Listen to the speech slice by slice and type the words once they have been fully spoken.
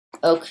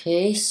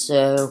Okay,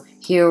 so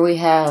here we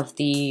have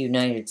the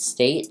United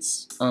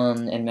States,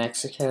 and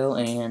Mexico,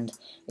 and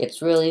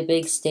its really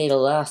big state,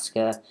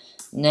 Alaska.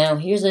 Now,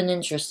 here's an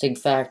interesting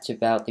fact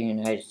about the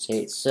United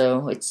States.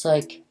 So, it's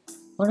like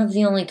one of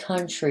the only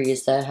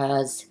countries that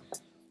has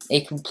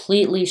a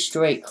completely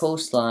straight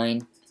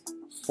coastline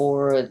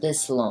for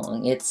this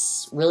long.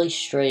 It's really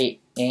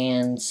straight,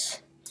 and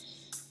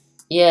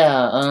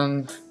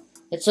yeah,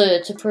 it's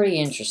a pretty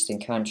interesting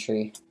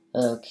country.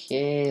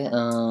 Okay,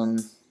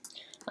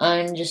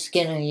 I'm just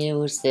gonna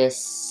use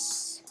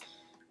this,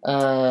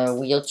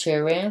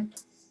 wheelchair ramp.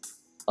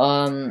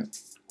 Um,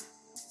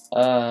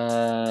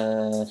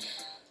 uh,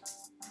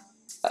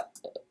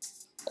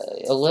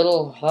 a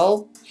little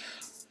help?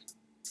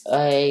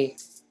 I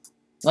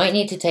might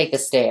need to take the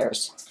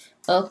stairs.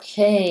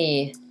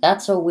 Okay,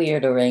 that's a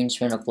weird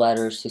arrangement of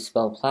letters to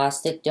spell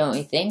plastic, don't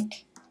you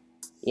think?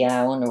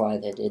 Yeah, I wonder why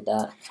they did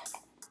that.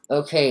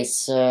 Okay,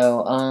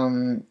 so,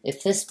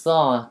 if this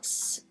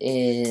box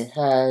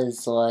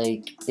has,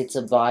 like, it's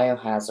a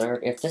biohazard,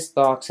 if this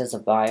box has a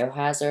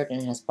biohazard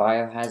and has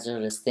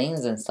biohazardous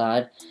things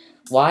inside,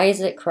 why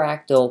is it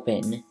cracked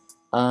open?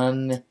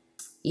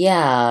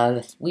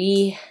 Yeah,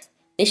 they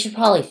should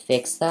probably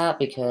fix that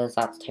because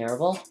that's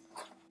terrible.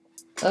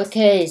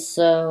 Okay,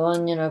 so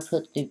I'm gonna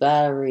put the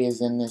batteries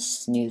in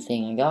this new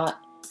thing I got.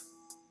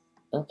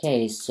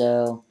 Okay,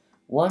 so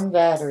one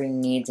battery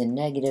needs a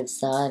negative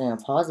side and a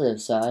positive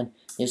side.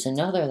 There's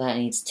another that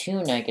needs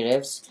 2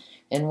 negatives,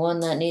 and one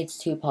that needs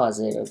 2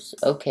 positives.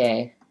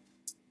 Okay.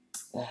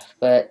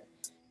 But,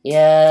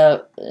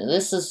 yeah,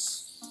 this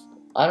is...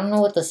 I don't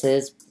know what this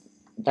is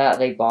that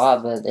they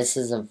bought, but this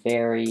is a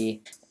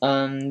very...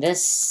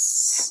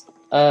 this,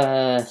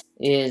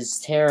 is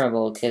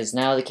terrible, because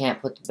now they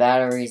can't put the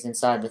batteries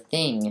inside the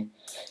thing.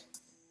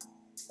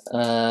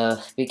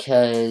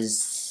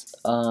 Because,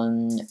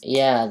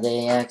 yeah,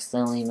 they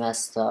accidentally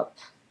messed up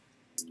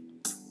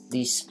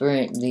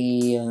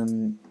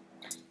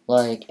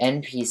like,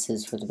 end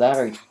pieces for the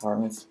battery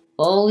compartments.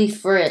 Holy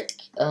frick,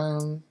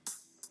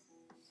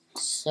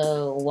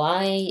 so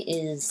why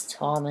does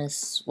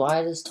Thomas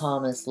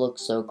look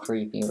so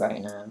creepy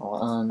right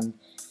now?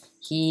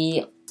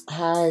 He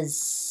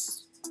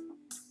has,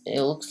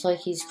 it looks like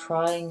he's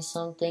crying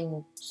some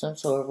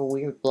sort of a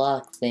weird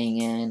black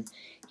thing, and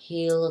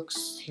he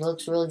looks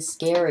really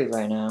scary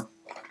right now.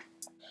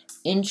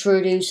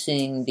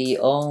 Introducing the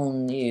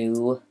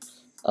all-new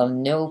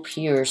no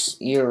pierce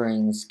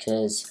earrings,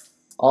 because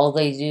all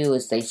they do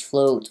is they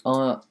float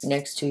on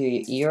next to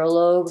your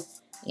earlobe,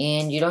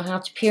 and you don't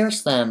have to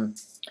pierce them.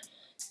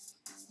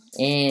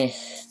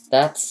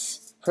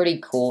 That's pretty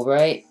cool,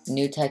 right?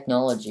 New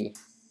technology.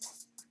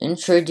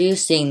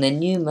 Introducing the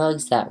new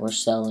mugs that we're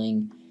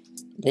selling.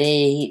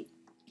 They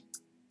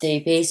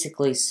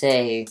basically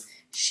say,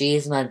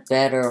 she's my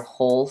better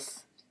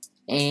half,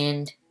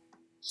 and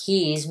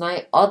he's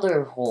my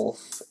other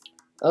half.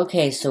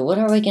 Okay, so what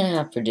are we gonna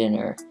have for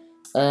dinner?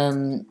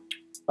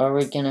 Are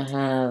we gonna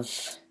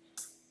have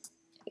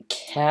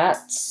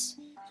cats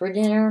for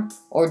dinner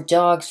or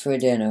dogs for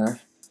dinner?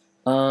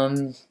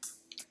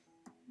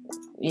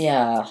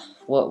 Yeah.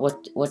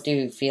 What do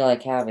you feel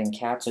like having,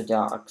 cats or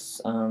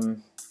dogs?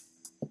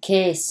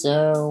 Okay,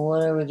 so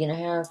what are we gonna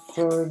have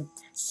for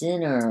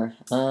dinner?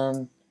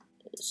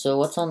 So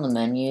what's on the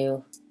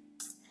menu?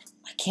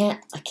 I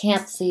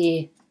can't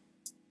see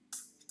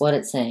what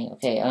it's saying.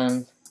 Okay,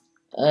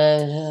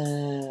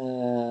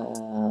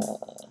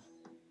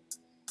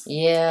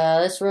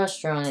 yeah, this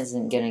restaurant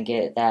isn't gonna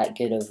get that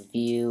good of a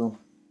view,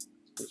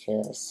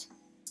 because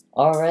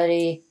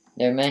already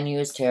their menu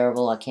is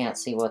terrible. I can't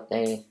see what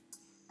they...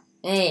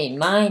 Hey,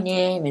 my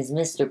name is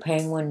Mr.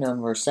 Penguin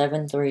number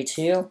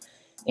 732,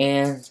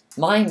 and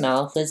my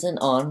mouth isn't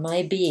on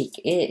my beak.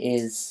 It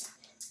is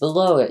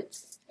below it.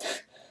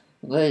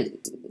 But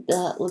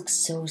that looks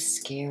so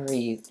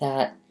scary.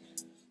 That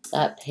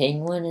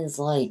penguin is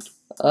like,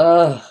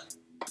 ugh.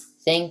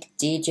 Thank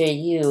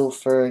DJU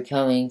for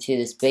coming to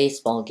this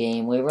baseball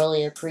game. We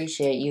really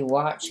appreciate you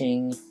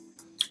watching.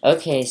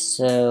 Okay,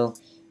 so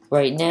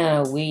right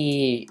now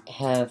we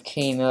are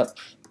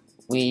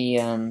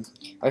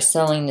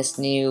selling this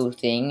new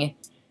thing.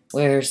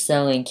 We're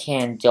selling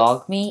canned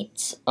dog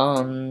meat.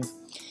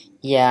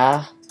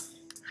 Yeah,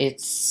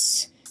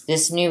 it's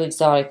this new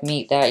exotic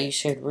meat that you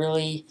should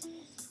really,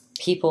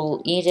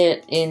 people eat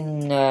it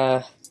in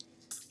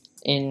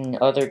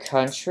other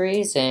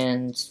countries,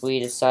 and we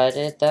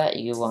decided that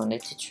you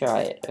wanted to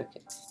try it. Okay.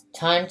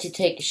 Time to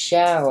take a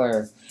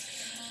shower.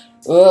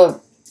 Ugh.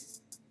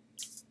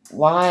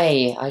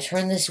 Why? I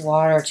turned this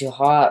water too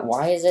hot.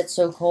 Why is it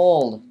so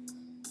cold?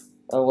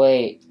 Oh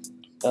wait.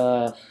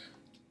 I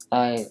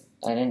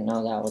didn't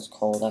know that was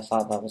cold. I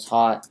thought that was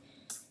hot.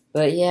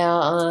 But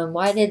yeah,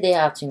 why did they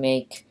have to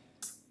make...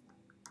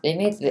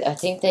 I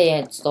think they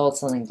installed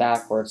something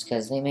backwards,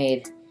 because they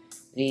made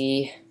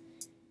the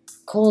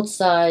cold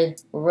side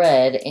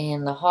red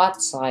and the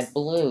hot side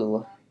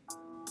blue.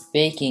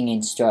 Baking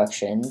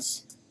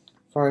instructions.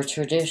 For a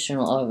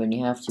traditional oven,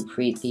 you have to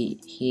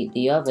preheat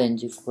the oven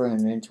to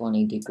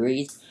 420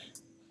 degrees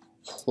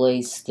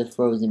place the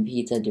frozen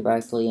pizza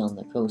directly on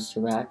the coaster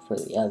rack for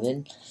the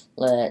oven.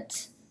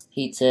 Let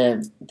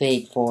pizza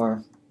bake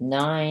for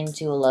 9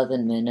 to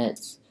 11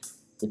 minutes,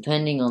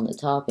 depending on the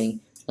topping,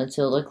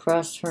 until the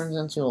crust turns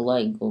into a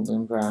light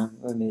golden brown.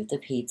 Remove the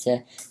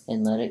pizza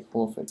and let it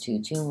cool for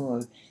 2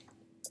 to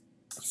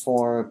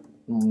 4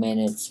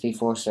 minutes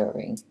before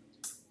serving.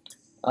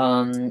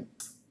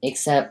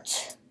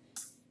 Except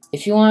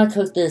if you want to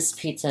cook this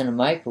pizza in a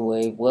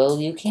microwave, well,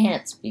 you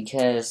can't,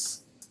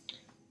 because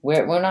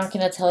we're not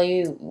gonna tell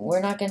you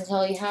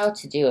how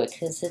to do it,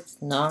 because it's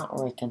not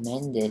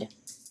recommended.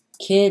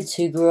 Kids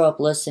who grew up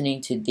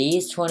listening to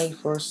these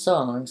 24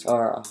 songs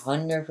are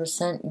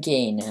 100%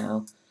 gay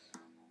now.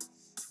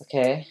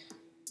 Okay.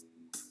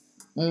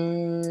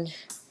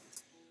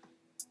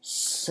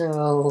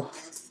 So,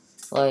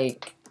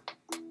 like,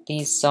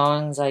 these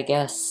songs, I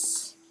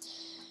guess,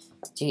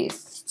 do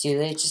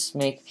they just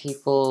make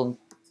people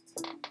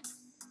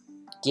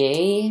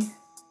gay?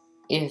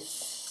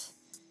 If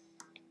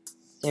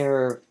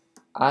they're,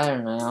 I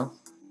don't know.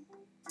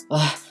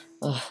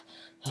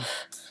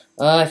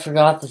 I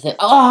forgot the thing.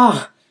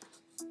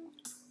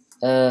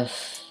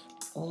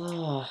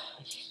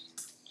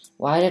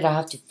 Why did I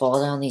have to fall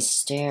down these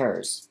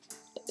stairs?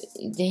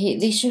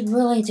 They should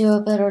really do a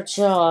better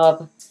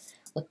job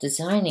with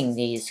designing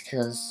these,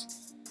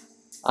 because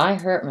I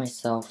hurt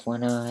myself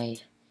when I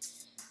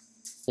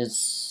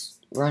was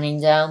running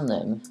down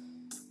them.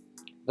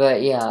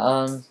 But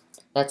yeah,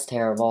 that's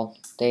terrible.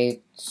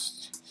 This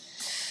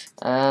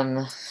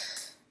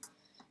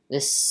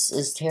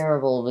is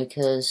terrible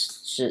because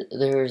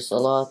there's a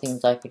lot of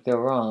things that could go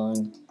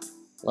wrong.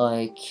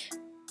 Like,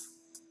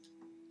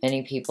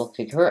 many people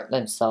could hurt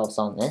themselves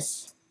on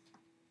this.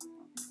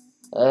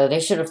 They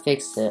should have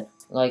fixed it.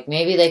 Like,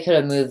 maybe they could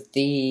have moved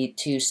the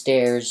 2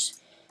 stairs,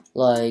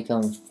 like,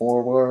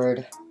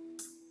 forward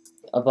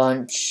a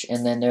bunch,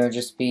 and then there would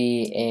just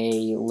be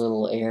a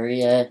little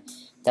area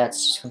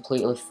that's just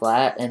completely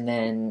flat, and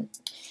then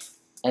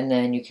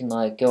you can,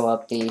 like, go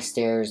up the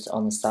stairs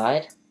on the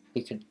side.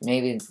 You could,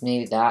 maybe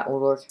that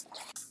would work.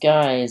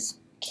 Guys,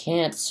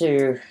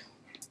 cancer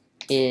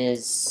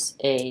is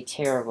a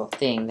terrible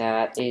thing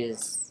that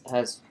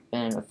has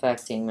been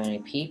affecting many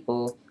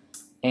people,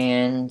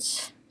 and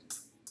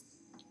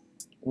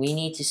we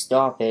need to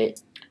stop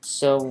it.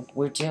 So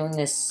we're doing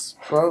this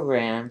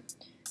program,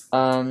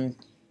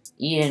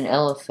 Eat an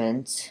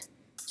Elephant,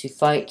 to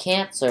fight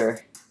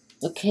cancer.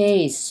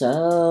 Okay,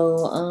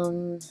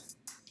 so,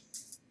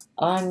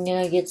 I'm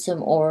gonna get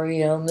some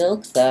Oreo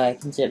milk that I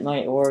can dip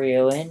my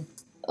Oreo in.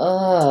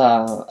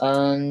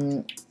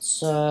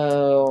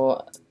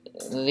 So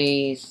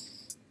the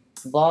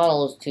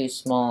bottle is too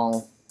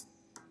small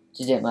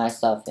to dip my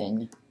stuff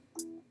in.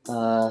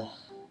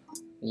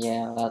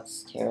 Yeah,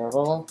 that's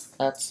terrible.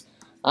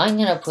 I'm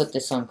gonna put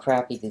this on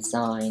Crappy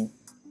Design.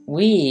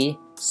 We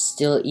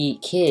still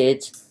eat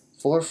kids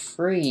for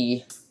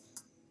free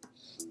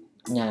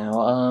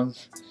now.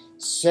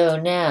 So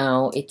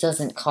now it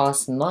doesn't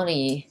cost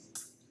money,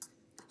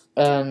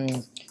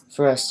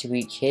 for us to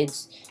eat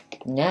kids.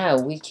 Now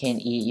we can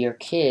eat your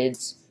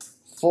kids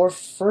for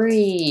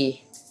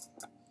free.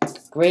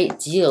 Great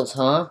deals,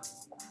 huh?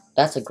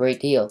 That's a great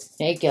deal.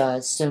 Hey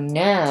guys, so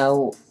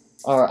now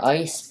our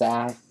ice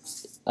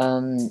bags,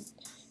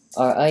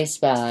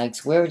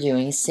 we're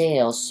doing a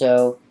sale,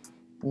 so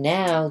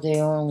now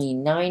they're only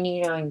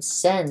 99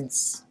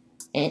 cents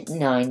and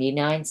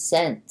 99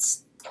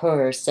 cents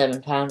per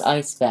 7-pound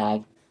ice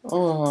bag.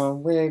 Oh,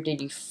 where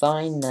did you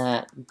find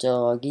that,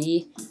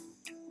 doggy?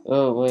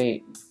 Oh,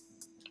 wait.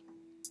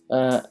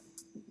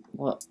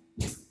 What?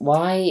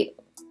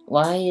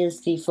 Why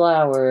is the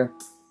flower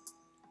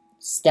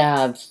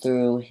stabbed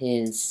through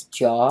his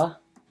jaw?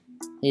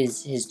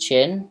 His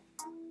chin?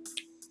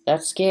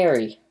 That's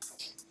scary.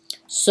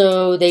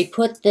 So, they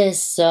put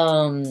this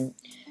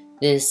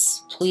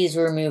please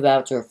remove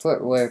outdoor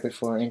footwear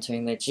before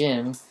entering the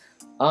gym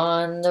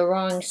on the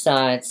wrong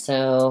side,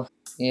 so,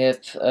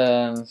 yep,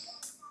 that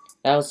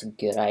was a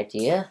good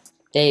idea.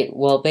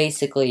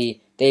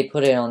 Basically, they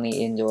put it on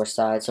the indoor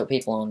side so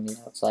people on the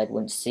outside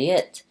wouldn't see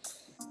it.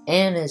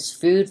 And as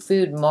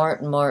Food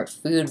Mart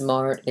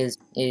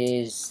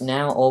is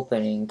now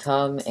opening.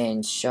 Come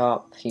and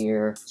shop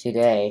here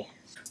today.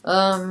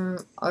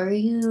 Are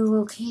you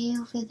okay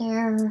over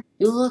there?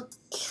 You look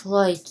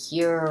like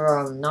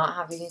you're, not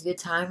having a good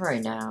time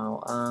right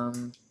now.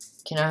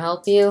 Can I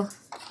help you?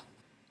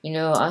 You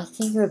know, I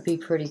think it would be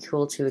pretty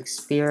cool to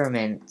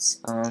experiment.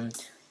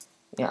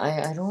 Yeah,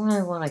 I don't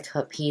really want to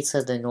cut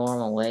pizza the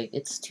normal way.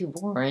 It's too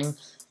boring.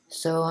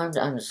 So I'm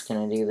just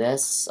gonna do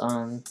this.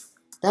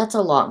 That's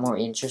a lot more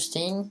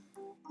interesting.